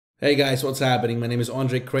Hey guys, what's happening? My name is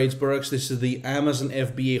Andrei kreicbergs. This is the Amazon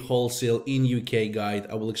FBA Wholesale in UK guide.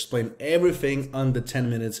 I will explain everything under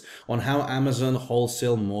 10 minutes on how Amazon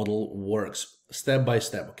wholesale model works, step by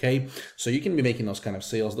step, okay? So you can be making those kind of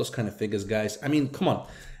sales, those kind of figures, guys. I mean, come on.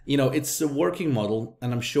 You know, it's a working model,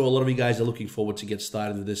 and I'm sure a lot of you guys are looking forward to get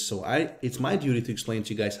started with this. So it's my duty to explain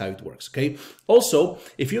to you guys how it works, okay? Also,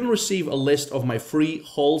 if you want to receive a list of my free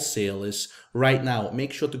wholesalers right now,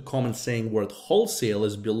 make sure to comment saying word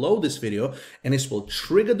wholesalers below this video, and this will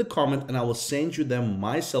trigger the comment, and I will send you them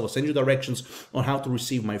myself. I'll send you directions on how to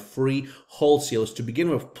receive my free wholesalers to begin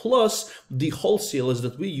with, plus the wholesalers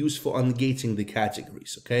that we use for ungating the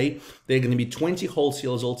categories, okay? They're going to be 20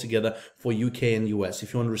 wholesalers altogether for UK and US.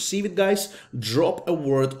 If you want to receive it, guys, drop a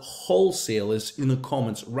word wholesalers in the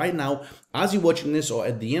comments right now as you're watching this or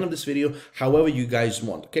at the end of this video, however you guys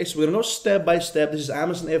want. Okay, so we're gonna go step by step. This is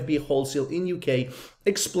Amazon FBA Wholesale in UK,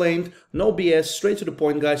 explained, no BS, straight to the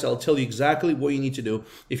point, guys. I'll tell you exactly what you need to do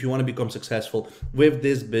if you want to become successful with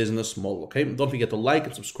this business model. Okay, don't forget to like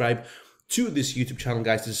and subscribe to this YouTube channel,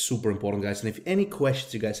 guys. This is super important, guys. And if any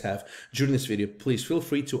questions you guys have during this video, please feel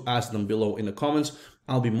free to ask them below in the comments.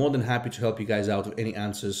 I'll be more than happy to help you guys out with any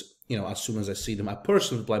answers, you know, as soon as I see them. I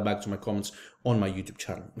personally reply back to my comments on my YouTube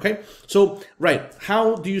channel. Okay, so right,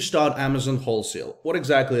 how do you start Amazon wholesale? What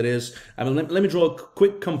exactly it is? I mean, let me draw a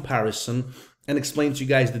quick comparison and explain to you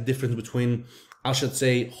guys the difference between, I should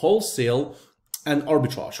say, wholesale and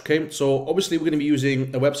arbitrage. Okay, so obviously we're going to be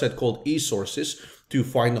using a website called eSources to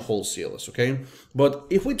find the wholesalers. Okay, but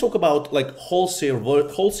if we talk about like wholesale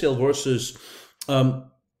versus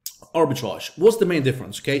arbitrage, what's the main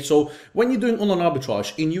difference? Okay, so when you're doing online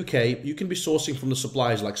arbitrage in UK, you can be sourcing from the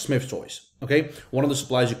suppliers like Smith Toys. Okay, one of the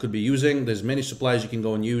suppliers you could be using. There's many suppliers you can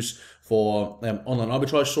go and use for online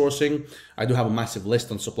arbitrage sourcing. I do have a massive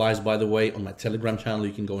list on suppliers, by the way, on my Telegram channel.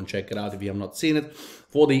 You can go and check it out if you have not seen it,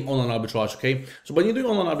 for the online arbitrage. Okay, so when you're doing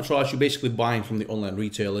online arbitrage, you're basically buying from the online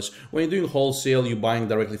retailers. When you're doing wholesale, you're buying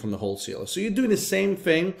directly from the wholesaler. So you're doing the same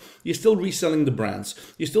thing. You're still reselling the brands.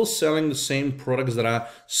 You're still selling the same products that are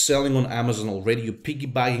selling on Amazon already. You're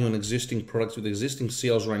piggybacking on existing products with existing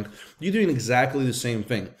sales rank. You're doing exactly the same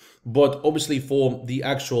thing. But obviously for the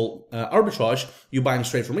actual arbitrage, you're buying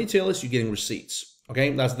straight from retailers, you're getting receipts.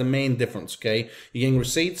 Okay, that's the main difference. Okay, you're getting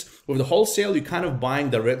receipts. With the wholesale, you're kind of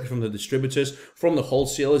buying directly from the distributors, from the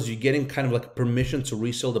wholesalers. You're getting kind of like permission to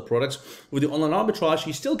resell the products. With the online arbitrage,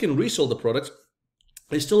 you still can resell the products.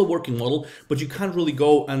 It's still a working model, but you can't really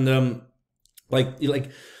go and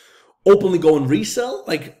openly go and resell.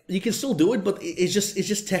 Like, you can still do it, but it's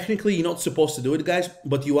just technically you're not supposed to do it, guys,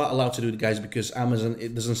 but you are allowed to do it, guys, because Amazon,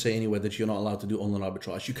 it doesn't say anywhere that you're not allowed to do online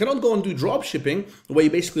arbitrage. You cannot go and do drop shipping, where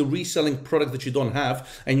you're basically reselling products that you don't have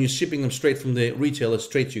and you're shipping them straight from the retailer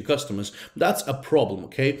straight to your customers. That's a problem,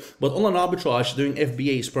 okay? But online arbitrage, doing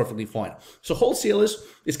FBA is perfectly fine. So wholesalers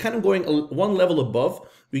is kind of going one level above.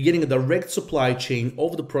 You're getting a direct supply chain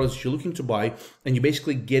of the products you're looking to buy, and you're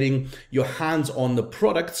basically getting your hands on the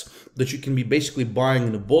products that you can be basically buying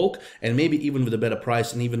in a bulk, and maybe even with a better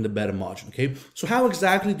price and even the better margin, okay? So how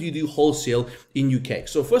exactly do you do wholesale in UK?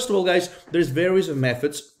 So first of all, guys, there's various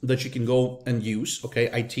methods that you can go and use, okay?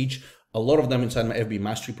 I teach a lot of them inside my FBA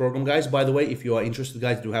Mastery program, guys. By the way, if you are interested,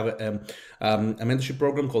 guys, I do have a mentorship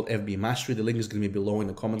program called FBA Mastery. The link is going to be below in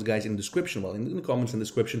the comments, guys, in the description. Well, in the comments and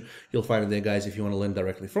description, you'll find it there, guys, if you want to learn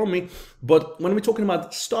directly from me. But when we're talking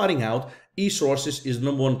about starting out, eSources is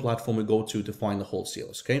the #1 platform we go to find the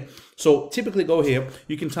wholesalers, okay? So typically go here.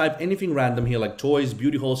 You can type anything random here, like toys,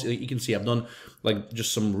 beauty wholesale. You can see I've done like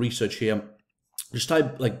just some research here. Just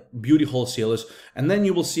type like beauty wholesalers, and then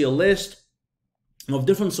you will see a list of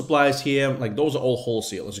different suppliers here. Like, those are all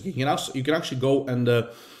wholesalers. Okay? You can actually go and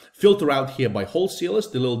filter out here by wholesalers,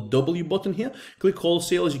 the little W button here. Click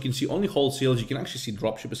wholesalers, you can see only wholesalers. You can actually see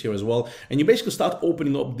dropshippers here as well. And you basically start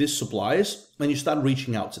opening up these suppliers and you start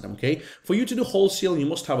reaching out to them, okay? For you to do wholesale, you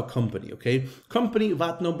must have a company, okay? Company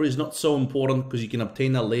VAT number is not so important because you can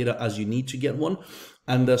obtain that later as you need to get one.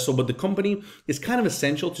 And but the company is kind of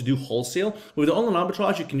essential to do wholesale. With the online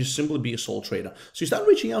arbitrage, you can just simply be a sole trader. So you start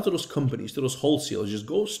reaching out to those companies, to those wholesalers. Just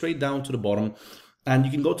go straight down to the bottom, and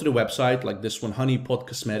you can go to the website like this one, Honey Pot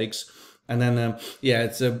Cosmetics. And then, yeah,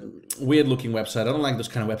 it's a weird looking website. I don't like those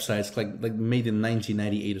kind of websites, like made in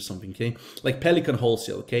 1998 or something, okay? Like Pelican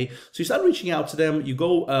Wholesale, okay? So you start reaching out to them. You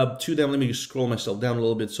go to them. Let me just scroll myself down a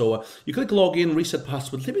little bit. So you click login, reset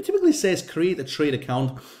password. It typically says create a trade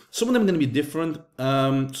account. Some of them are going to be different.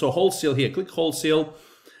 So wholesale here, click wholesale.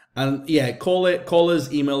 And yeah, call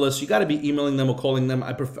us, email us. You got to be emailing them or calling them.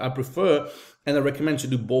 I prefer and I recommend to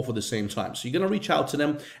do both at the same time. So you're going to reach out to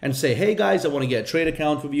them and say, hey guys, I want to get a trade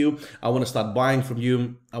account with you. I want to start buying from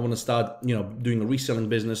you. I want to start, doing a reselling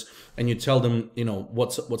business. And you tell them,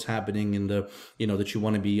 what's happening in the, that you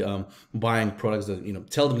want to be buying products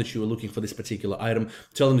that, tell them that you are looking for this particular item.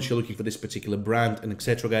 Tell them that you're looking for this particular brand and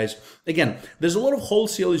etc. guys. Again, there's a lot of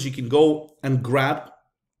wholesalers you can go and grab.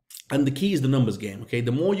 And the key is the numbers game, okay?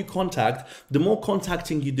 The more you contact, the more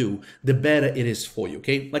contacting you do, the better it is for you,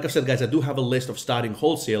 okay? Like I said, guys, I do have a list of starting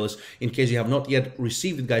wholesalers. In case you have not yet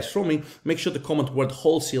received it, guys, from me, make sure to comment word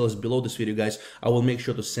wholesalers below this video, guys. I will make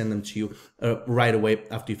sure to send them to you right away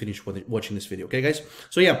after you finish watching this video, okay, guys?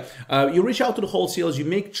 So yeah, you reach out to the wholesalers, you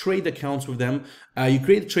make trade accounts with them, you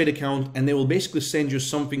create a trade account, and they will basically send you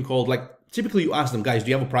something called typically, you ask them, guys, do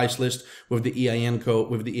you have a price list with the EIN code,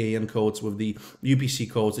 with the EIN codes, with the UPC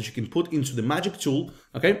codes that you can put into the magic tool?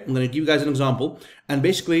 Okay, I'm going to give you guys an example. And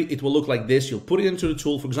basically, it will look like this. You'll put it into the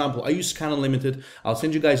tool. For example, I use Scan Unlimited. I'll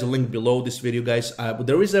send you guys a link below this video, guys. But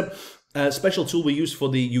there is a special tool we use for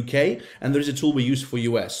the UK, and there is a tool we use for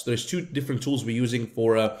US. There's two different tools we're using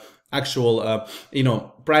for actual,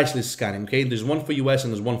 price list scanning, okay? There's one for US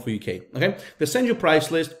and there's one for UK, okay? They send you a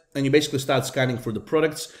price list and you basically start scanning for the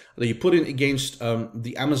products that you put in against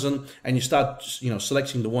the Amazon, and you start,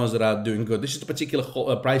 selecting the ones that are doing good. This is the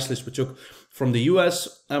particular price list we took from the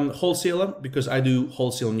US wholesaler, because I do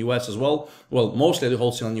wholesale in US as well. Well, mostly I do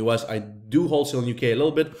wholesale in US. I do wholesale in UK a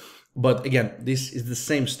little bit. But again, this is the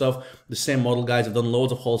same stuff, the same model, guys. I've done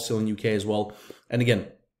loads of wholesale in UK as well. And again,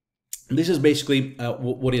 this is basically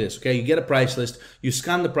what it is, okay? You get a price list, you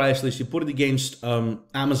scan the price list, you put it against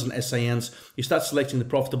Amazon SINs, you start selecting the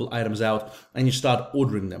profitable items out, and you start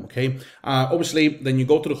ordering them, okay? Obviously, then you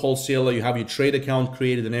go to the wholesaler, you have your trade account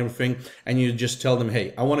created and everything, and you just tell them,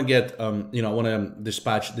 hey, I want to get, I want to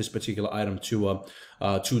dispatch this particular item to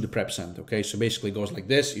the prep center, okay? So basically it goes like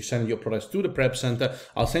this. You send your products to the prep center.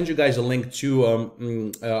 I'll send you guys a link to,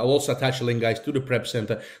 I'll also attach a link, guys, to the prep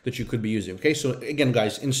center that you could be using, okay? So again,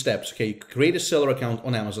 guys, in steps, okay? You create a seller account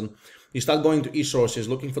on Amazon. You start going to e-sources,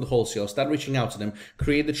 looking for the wholesale, start reaching out to them,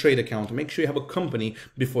 create the trade account, make sure you have a company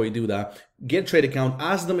before you do that. Get a trade account,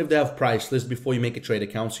 ask them if they have price lists before you make a trade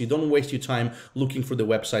account, so you don't waste your time looking for the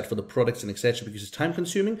website for the products and etc. because it's time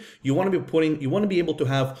consuming. You want to be able to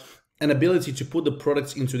have an ability to put the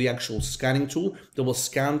products into the actual scanning tool that will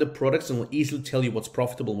scan the products and will easily tell you what's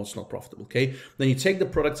profitable and what's not profitable, okay? Then you take the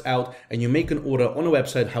products out and you make an order on a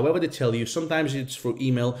website, however they tell you. Sometimes it's through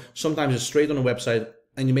email, sometimes it's straight on a website,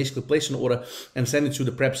 and you basically place an order and send it to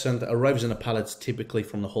the prep center. Arrives in a pallet, typically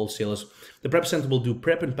from the wholesalers. The prep center will do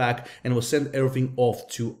prep and pack and will send everything off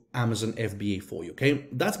to Amazon FBA for you, okay?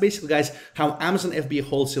 That's basically, guys, how Amazon FBA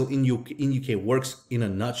Wholesale in UK works in a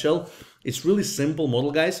nutshell. It's really simple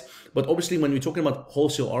model, guys, but obviously when we're talking about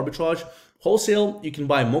wholesale arbitrage, wholesale, you can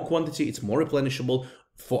buy more quantity, it's more replenishable.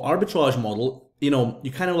 For arbitrage model,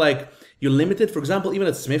 you kind of you're limited. For example, even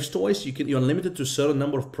at Smith's Toys, you're limited to a certain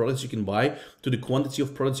number of products you can buy, to the quantity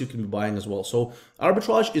of products you can be buying as well. So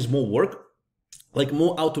arbitrage is more work,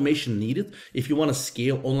 more automation needed if you want to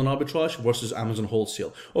scale online arbitrage versus Amazon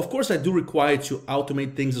wholesale. Of course, I do require to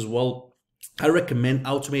automate things as well. I recommend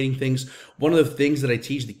automating things. One of the things that I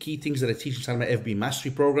teach, the key things that I teach inside my FBA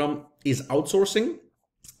Mastery program is outsourcing,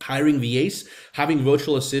 hiring VAs, having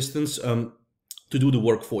virtual assistants to do the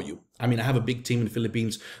work for you. I mean, I have a big team in the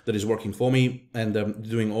Philippines that is working for me and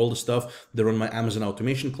doing all the stuff. They run my Amazon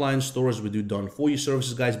automation client stores. We do done for you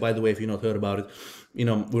services, guys. By the way, if you've not heard about it, we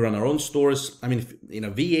run our own stores. I mean,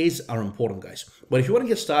 VAs are important, guys. But if you want to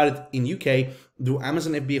get started in UK, do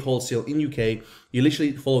Amazon FBA Wholesale in UK, you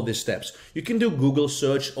literally follow these steps. You can do Google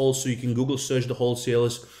search also. You can Google search the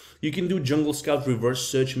wholesalers. You can do Jungle Scout reverse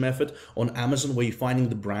search method on Amazon where you're finding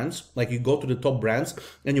the brands. You go to the top brands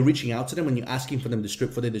and you're reaching out to them and you're asking for them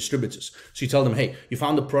for their distributors. So you tell them, hey, you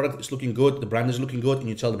found the product, it's looking good, the brand is looking good, and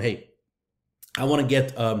you tell them, hey, I want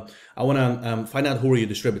to find out who are your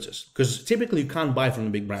distributors, because typically you can't buy from the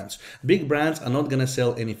big brands. Big brands are not going to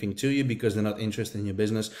sell anything to you because they're not interested in your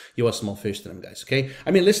business. You are small fish to them, guys, okay?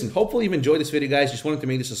 I mean, listen, hopefully you've enjoyed this video, guys. Just wanted to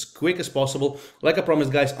make this as quick as possible. Like I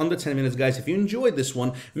promised, guys, under 10 minutes, guys. If you enjoyed this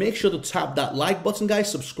one, make sure to tap that like button, guys.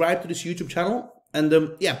 Subscribe to this YouTube channel. And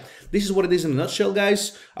yeah, this is what it is in a nutshell,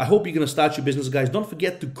 guys. I hope you're going to start your business, guys. Don't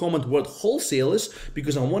forget to comment word wholesalers,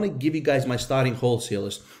 because I want to give you guys my starting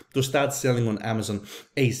wholesalers to start selling on Amazon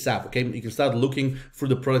ASAP, okay? You can start looking through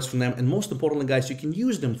the products from them. And most importantly, guys, you can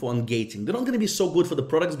use them for ungating. They're not going to be so good for the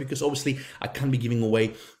products because obviously I can't be giving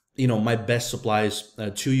away my best supplies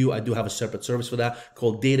to you. I do have a separate service for that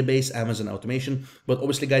called Database Amazon Automation. But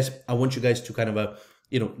obviously, guys, I want you guys to kind of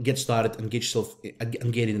get started and get yourself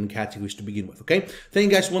engaged in categories to begin with. Okay, thank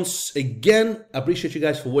you guys once again. I appreciate you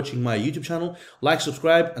guys for watching my YouTube channel. Like,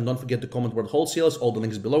 subscribe, and don't forget to comment word wholesalers. All the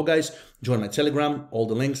links below, guys. Join my Telegram, all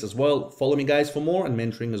the links as well. Follow me, guys, for more and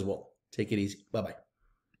mentoring as well. Take it easy. Bye bye.